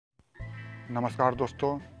नमस्कार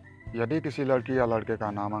दोस्तों। यदि किसी लड़की या लड़के का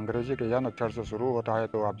नाम अंग्रेजी के यन अक्षर से शुरू होता है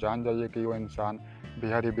तो आप जान जाइए कि वो इंसान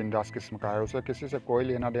बेहद ही बिंदास किस्म का है। उसे किसी से कोई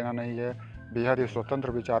लेना देना नहीं है। बेहद ही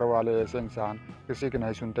स्वतंत्र विचारों वाले ऐसे इंसान किसी की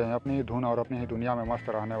नहीं सुनते हैं। अपनी ही धुन और अपनी ही दुनिया में मस्त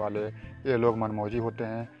रहने वाले ये लोग मनमौजी होते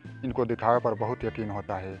हैं। इनको दिखावे पर बहुत यकीन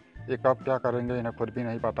होता है। ये कब क्या करेंगे इन्हें खुद भी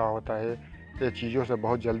नहीं पता होता है। ये चीज़ों से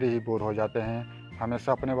बहुत जल्दी ही बोर हो जाते हैं।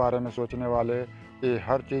 हमेशा अपने बारे में सोचने वाले, ये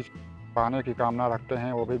हर चीज़ पाने की कामना रखते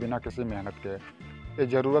हैं, वो भी बिना किसी मेहनत के। ये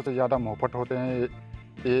ज़रूरत से ज़्यादा मुँहफट होते हैं।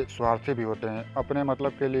 ये स्वार्थी भी होते हैं। अपने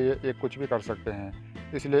मतलब के लिए ये कुछ भी कर सकते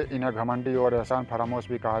हैं। इसलिए इन्हें घमंडी और एहसान फरामोश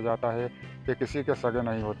भी कहा जाता है। ये किसी के सगे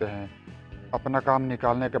नहीं होते हैं। अपना काम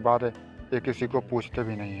निकालने के बाद ये किसी को पूछते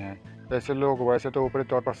भी नहीं हैं। ऐसे लोग वैसे तो ऊपरी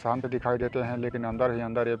तौर पर शांत दिखाई देते हैं, लेकिन अंदर ही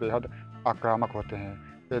अंदर ये बेहद आक्रामक होते हैं।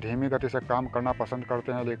 ये धीमी गति से काम करना पसंद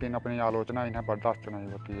करते हैं, लेकिन अपनी आलोचना इन्हें बर्दाश्त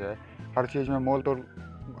नहीं होती है। हर चीज़ में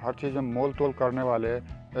मोल तोल करने वाले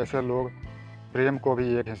ऐसे लोग प्रेम को भी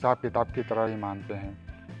एक हिसाब किताब की तरह ही मानते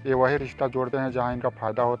हैं। ये वही रिश्ता जोड़ते हैं जहाँ इनका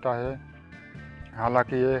फ़ायदा होता है।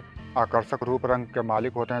 हालांकि ये आकर्षक रूप रंग के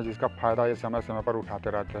मालिक होते हैं, जिसका फ़ायदा ये समय समय पर उठाते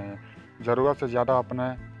रहते हैं। ज़रूरत से ज़्यादा अपने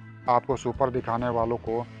आप को सुपर दिखाने वालों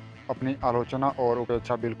को अपनी आलोचना और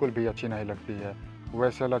उपेक्षा बिल्कुल भी अच्छी नहीं लगती है।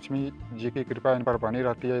 वैसे लक्ष्मी जी की कृपा इन पर बनी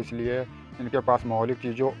रहती है, इसलिए इनके पास मौलिक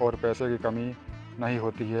चीज़ों और पैसे की कमी नहीं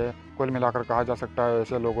होती है। कुल मिलाकर कहा जा सकता है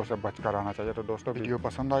ऐसे लोगों से बचकर रहना चाहिए। तो दोस्तों, वीडियो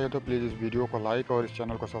पसंद आए तो प्लीज़ इस वीडियो को लाइक और इस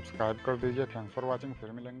चैनल को सब्सक्राइब कर दीजिए। Thanks for watching.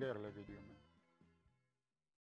 फिर मिलेंगे अगले वीडियो में।